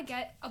 I want to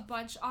get a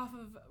bunch off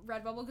of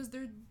Redbubble because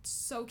they're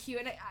so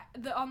cute.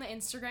 And on the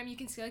Instagram, you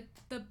can see, like,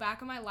 the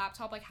back of my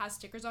laptop, like, has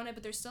stickers on it,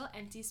 but there's still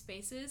empty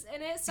spaces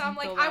in it. So I'm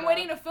like, Fill that I'm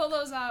waiting up. to fill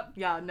those up.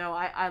 Yeah, no,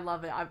 I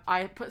love it.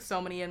 I put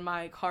so many in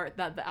my cart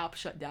that the app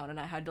shut down and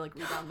I had to like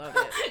re-download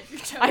it. You're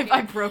joking.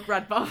 I broke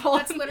Redbubble.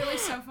 That's literally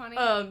so funny.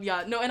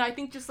 Yeah, no, and I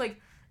think just like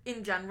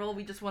in general,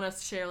 we just want to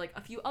share like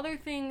a few other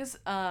things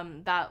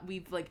that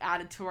we've like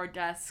added to our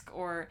desk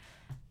or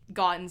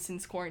gotten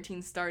since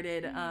quarantine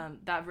started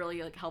that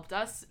really like helped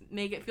us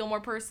make it feel more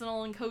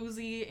personal and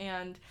cozy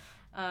and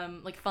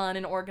like fun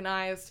and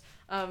organized.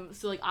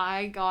 So like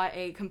I got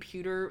a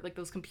computer, like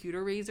those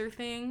computer razor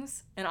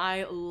things, and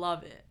I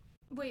love it.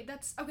 Wait,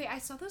 that's okay. I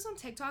saw those on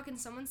TikTok, and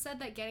someone said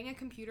that getting a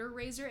computer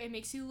razor, it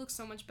makes you look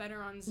so much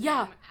better on Zoom.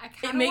 Yeah, I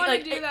kind of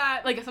want to do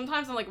that. Like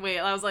sometimes I'm like, wait,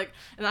 I was like,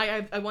 and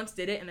I once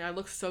did it, and I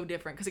look so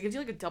different because it gives you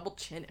like a double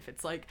chin if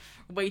it's like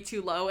way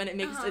too low, and it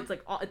makes it's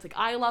like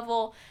eye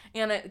level,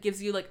 and it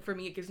gives you like, for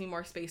me, it gives me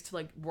more space to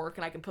like work,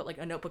 and I can put like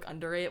a notebook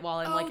under it while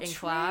I'm like in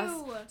class.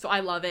 So I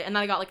love it. And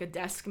then I got like a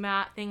desk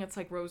mat thing. It's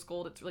like rose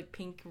gold. It's like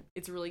pink.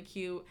 It's really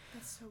cute.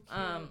 That's so cute.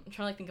 I'm trying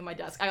to like think of my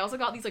desk. I also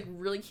got these like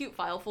really cute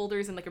file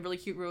folders and like a really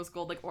cute rose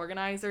gold like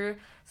organizer,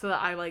 so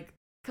that I like,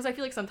 because I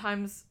feel like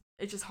sometimes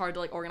it's just hard to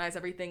like organize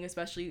everything,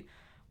 especially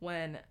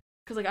when,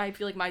 because like I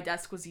feel like my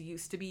desk was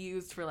used to be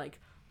used for like,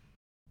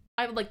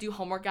 I would like do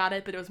homework at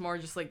it, but it was more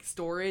just like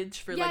storage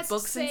for like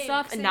books and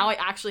stuff. And now I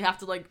actually have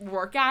to like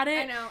work at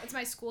it. I know, it's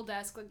my school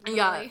desk. Like,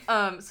 literally.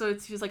 Yeah. So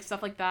it's just like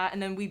stuff like that.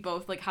 And then we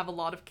both like have a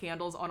lot of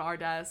candles on our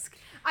desk.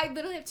 I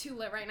literally have 2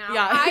 lit right now.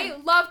 Yeah. I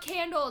love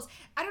candles.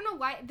 I don't know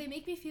why, they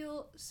make me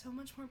feel so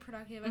much more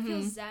productive. I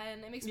feel zen.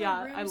 It makes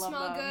my room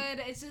smell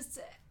good. It's just,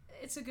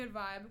 it's a good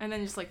vibe. And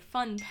then just like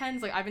fun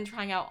pens. Like I've been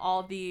trying out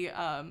all the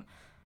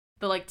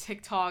like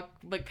TikTok,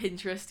 like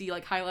Pinteresty,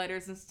 like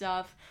highlighters and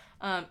stuff.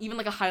 Even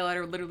like a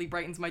highlighter literally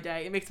brightens my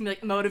day. It makes me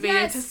like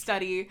motivated to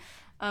study.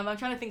 I'm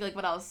trying to think like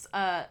what else.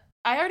 I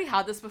already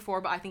had this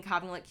before, but I think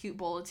having like cute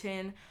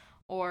bulletin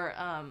or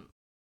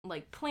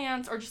like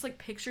plants or just like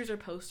pictures or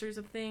posters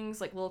of things,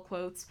 like little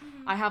quotes.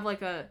 I have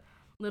like a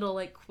little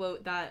like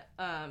quote that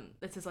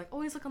it says like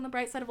always look on the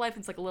bright side of life.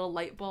 It's like a little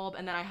light bulb,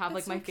 and then I have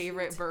like my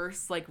favorite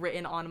verse like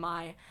written on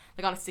my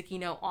like on a sticky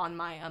note on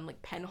my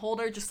like pen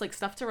holder, just like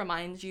stuff to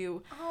remind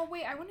you. Oh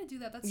wait, I want to do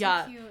that. That's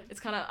so cute. It's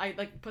kind of, I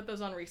like put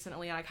those on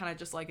recently, and I kind of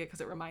just like it because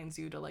it reminds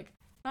you to like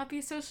not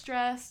be so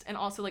stressed, and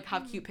also like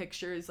have cute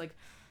pictures like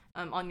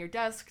on your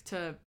desk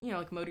to, you know,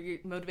 like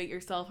motivate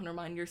yourself and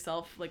remind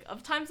yourself like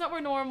of times that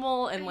were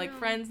normal and like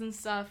friends and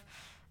stuff.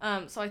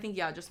 So I think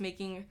just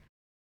making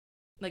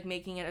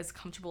it as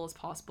comfortable as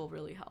possible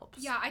really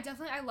helps. Yeah,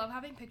 I love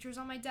having pictures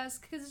on my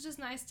desk because it's just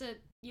nice to,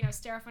 you know,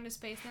 stare off into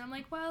space and I'm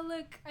like, wow,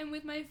 look, I'm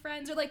with my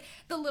friends. Or like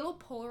the little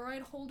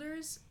Polaroid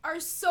holders are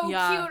so cute.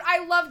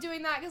 I love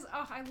doing that because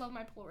I love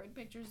my Polaroid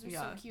pictures. They're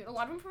so cute. A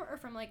lot of them are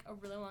from like a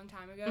really long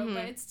time ago,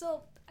 but it's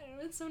still, I don't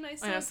know, it's so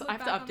nice. I have to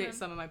update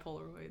some of my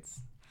Polaroids.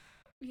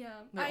 Yeah,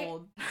 they're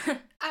old.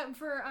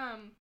 For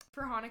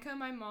Hanukkah,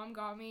 my mom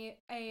got me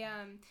a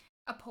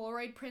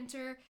Polaroid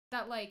printer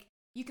that like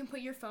you can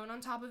put your phone on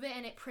top of it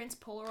and it prints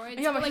Polaroids.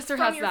 Yeah, my sister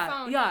has that.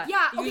 Phone. Yeah.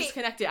 Okay. You just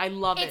connect it. I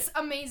love it. It's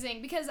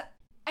amazing because,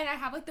 and I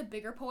have like the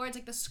bigger Polaroids,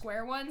 like the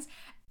square ones.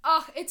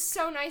 It's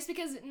so nice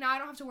because now I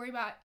don't have to worry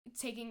about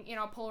taking, you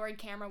know, a Polaroid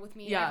camera with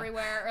me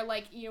everywhere or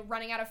like, you know,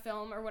 running out of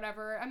film or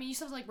whatever. I mean, you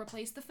still have to like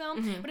replace the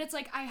film, but it's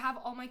like I have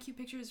all my cute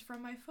pictures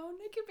from my phone.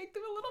 I can make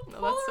them a little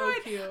Polaroid. Oh,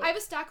 that's so cute. I have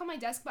a stack on my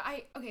desk, but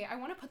I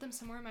want to put them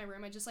somewhere in my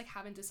room. I just like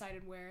haven't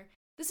decided where.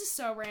 This is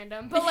so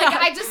random, but like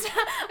I'm just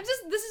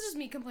this is just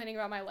me complaining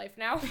about my life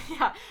now.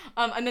 Yeah.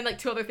 And then like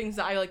 2 other things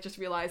that I like just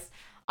realized.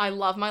 I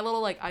love my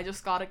little like, I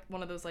just got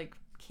one of those like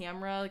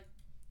camera like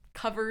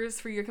covers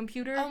for your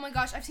computer. Oh my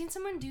gosh, I've seen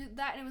someone do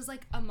that and it was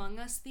like Among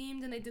Us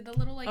themed and they did the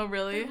little like the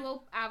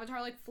little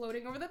avatar like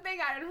floating over the thing.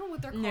 I don't know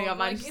what they're called. Yeah,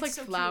 mine's just like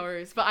so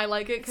flowers, cute. But I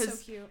like it because it's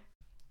so cute.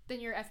 Then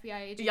your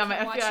FBI agent. Yeah, my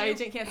FBI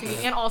agent can't see me.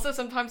 And also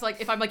sometimes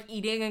like if I'm like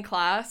eating in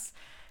class.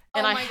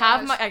 And I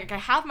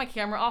have my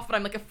camera off, but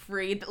I'm like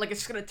afraid that like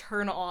it's just gonna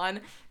turn on,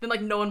 then like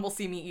no one will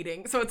see me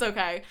eating, so it's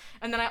okay.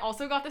 And then I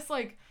also got this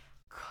like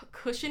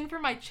cushion for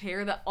my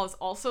chair that was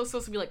also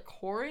supposed to be like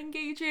core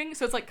engaging,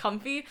 so it's like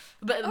comfy,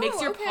 but it makes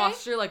your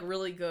posture like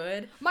really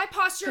good. My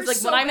posture is like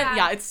so when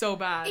bad. It's so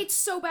bad. It's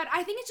so bad.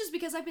 I think it's just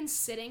because I've been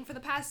sitting for the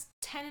past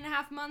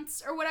 10.5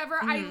 months or whatever.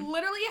 I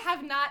literally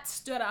have not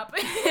stood up.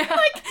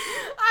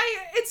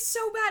 It's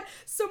so bad.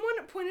 Someone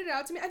pointed it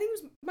out to me. I think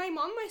it was my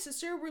mom and my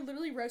sister were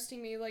literally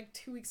roasting me like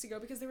 2 weeks ago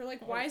because they were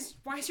like, why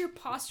is your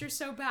posture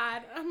so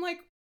bad? And I'm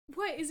like,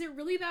 what? Is it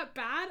really that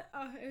bad?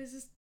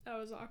 That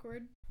was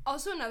awkward.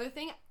 Also, another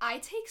thing, I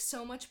take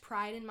so much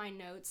pride in my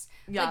notes.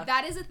 Yeah. Like,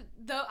 that is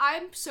though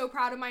I'm so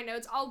proud of my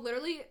notes. I'll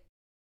literally,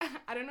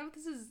 I don't know if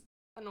this is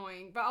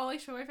annoying, but I'll, like,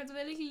 show my friends, and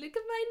they're like, look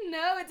at my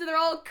notes, and they're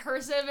all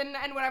cursive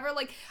and whatever.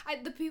 Like,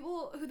 the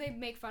people who they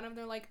make fun of,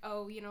 they're like,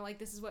 oh, you know, like,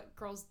 this is what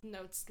girls'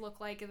 notes look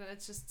like, and then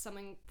it's just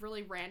something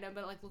really random,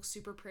 but, like, looks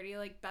super pretty.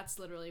 Like, that's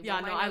literally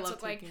what my notes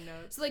look like.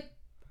 Notes. So, like,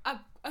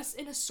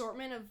 an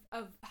assortment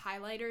of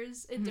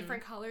highlighters in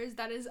different colors,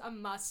 that is a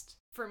must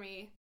for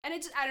me. And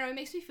it just, I don't know, it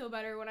makes me feel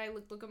better when I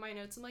look at my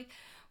notes. I'm like,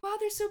 wow,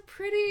 they're so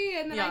pretty,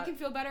 and then I can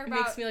feel better about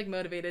it. Makes me like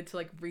motivated to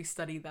like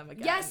restudy them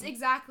again. Yes,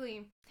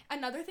 exactly.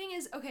 Another thing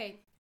is,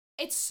 okay,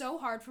 it's so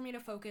hard for me to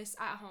focus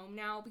at home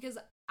now because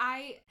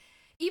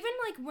even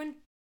like when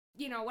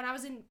I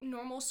was in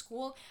normal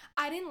school,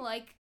 I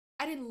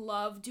didn't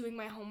love doing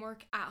my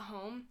homework at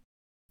home.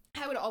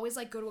 I would always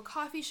like go to a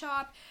coffee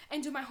shop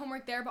and do my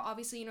homework there, but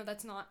obviously,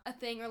 that's not a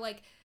thing, or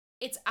like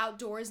it's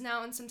outdoors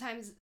now, and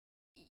sometimes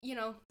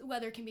the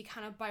weather can be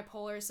kind of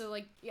bipolar, so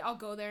like I'll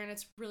go there and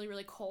it's really,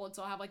 really cold,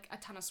 so I'll have like a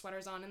ton of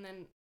sweaters on, and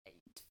then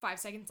 5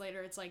 seconds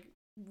later it's like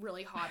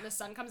really hot and the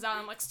sun comes out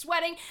and I'm like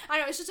sweating. I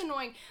know, it's just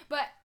annoying.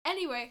 But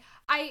anyway,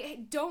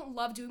 I don't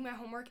love doing my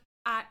homework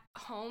at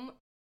home,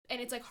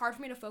 and it's like hard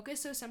for me to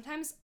focus, so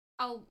sometimes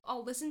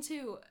I'll listen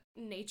to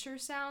nature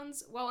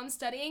sounds while I'm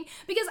studying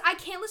because I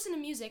can't listen to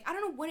music. I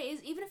don't know what it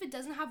is, even if it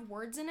doesn't have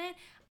words in it.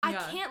 I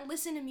can't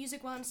listen to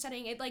music while I'm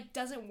studying. It like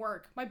doesn't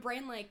work. My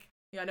brain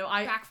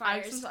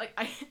backfires.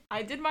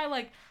 I did my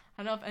like,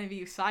 I don't know if any of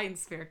you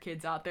science fair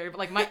kids out there, but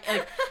like my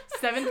like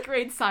 7th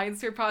grade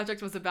science fair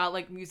project was about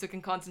like music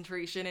and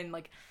concentration, and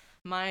like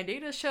my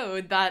data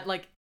showed that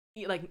like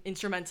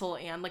instrumental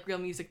and like real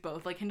music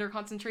both like hinder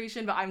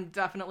concentration, but I'm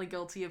definitely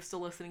guilty of still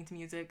listening to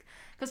music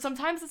because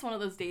sometimes it's one of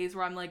those days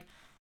where I'm like,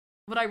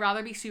 would I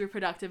rather be super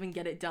productive and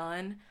get it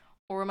done,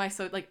 or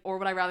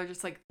would I rather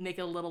just like make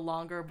it a little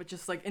longer but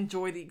just like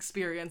enjoy the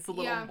experience a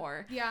little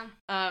more.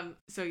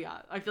 So yeah,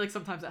 I feel like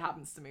sometimes that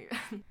happens to me.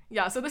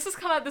 So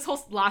this whole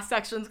last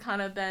section's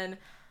kind of been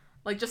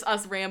like just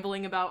us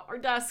rambling about our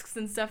desks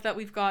and stuff that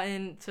we've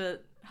gotten to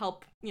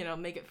help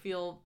make it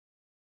feel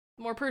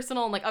more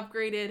personal and like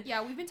upgraded.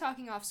 Yeah, we've been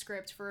talking off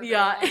script for a very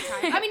long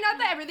time. I mean, not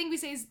that everything we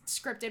say is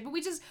scripted, but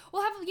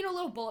we'll have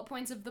little bullet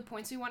points of the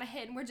points we want to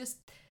hit, and we're just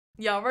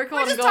talking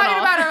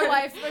about our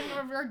life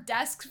and our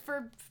desks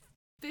for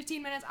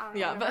 15 minutes. I don't know.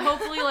 Yeah, but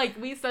hopefully like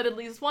we said at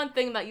least one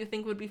thing that you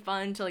think would be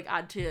fun to like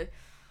add to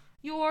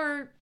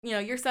your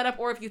setup,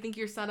 or if you think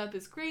your setup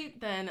is great,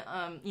 then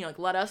like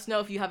let us know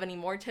if you have any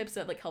more tips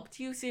that like helped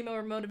you stay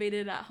more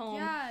motivated at home.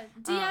 Yeah,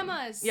 DM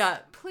us. Yeah,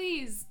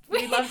 please.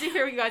 We'd love to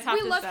hear what you guys have to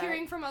say. We love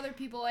hearing from other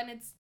people, and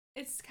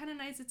it's kind of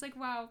nice. It's like,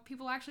 wow,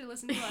 people actually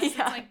listen to us. It's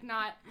like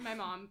not my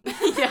mom.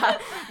 Yeah,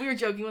 we were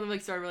joking when we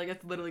like started. We're like,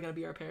 it's literally gonna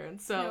be our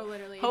parents. So no,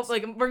 literally.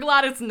 We're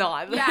glad it's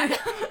not.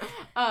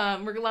 Yeah.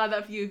 We're glad that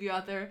a few of you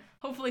out there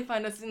hopefully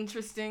find us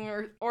interesting,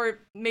 or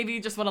maybe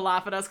just want to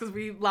laugh at us because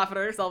we laugh at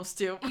ourselves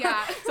too.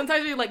 Yeah.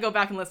 Sometimes we like go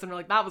back and listen. We're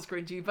like, that was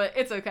cringy, but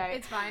it's okay.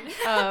 It's fine.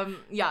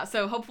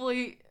 So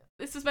hopefully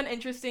this has been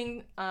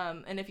interesting.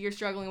 And if you're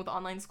struggling with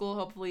online school,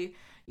 hopefully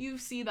you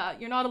see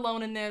that you're not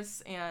alone in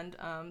this, and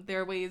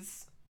there are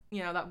ways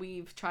that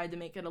we've tried to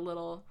make it a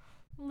little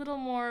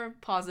more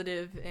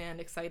positive and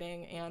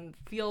exciting and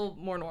feel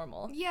more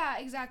normal. Yeah,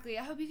 exactly.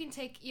 I hope you can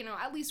take,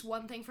 at least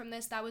one thing from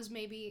this that was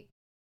maybe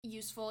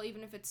useful,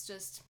 even if it's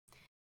just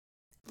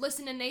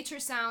listen to nature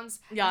sounds.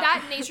 Yeah.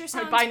 That nature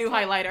sounds buy new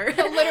highlighter.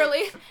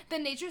 Literally. The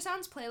nature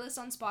sounds playlist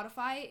on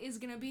Spotify is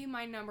gonna be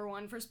my number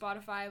one for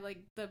Spotify,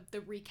 like the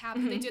recap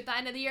that they do at the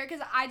end of the year,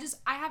 because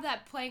I have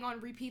that playing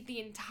on repeat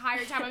the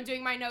entire time I'm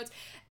doing my notes.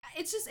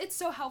 It's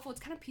so helpful. It's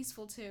kind of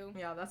peaceful too.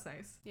 Yeah, that's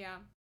nice. Yeah.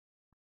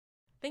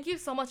 Thank you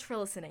so much for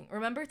listening.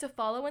 Remember to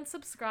follow and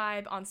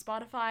subscribe on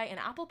Spotify and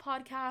Apple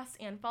Podcasts,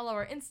 and follow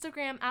our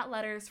Instagram at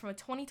Letters from a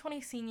 2020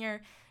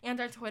 Senior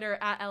and our Twitter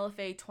at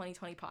LFA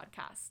 2020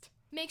 Podcast.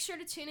 Make sure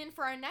to tune in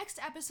for our next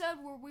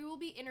episode, where we will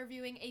be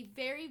interviewing a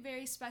very,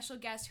 very special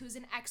guest who's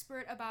an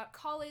expert about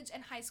college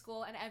and high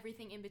school and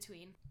everything in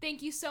between.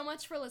 Thank you so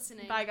much for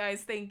listening. Bye,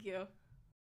 guys. Thank you.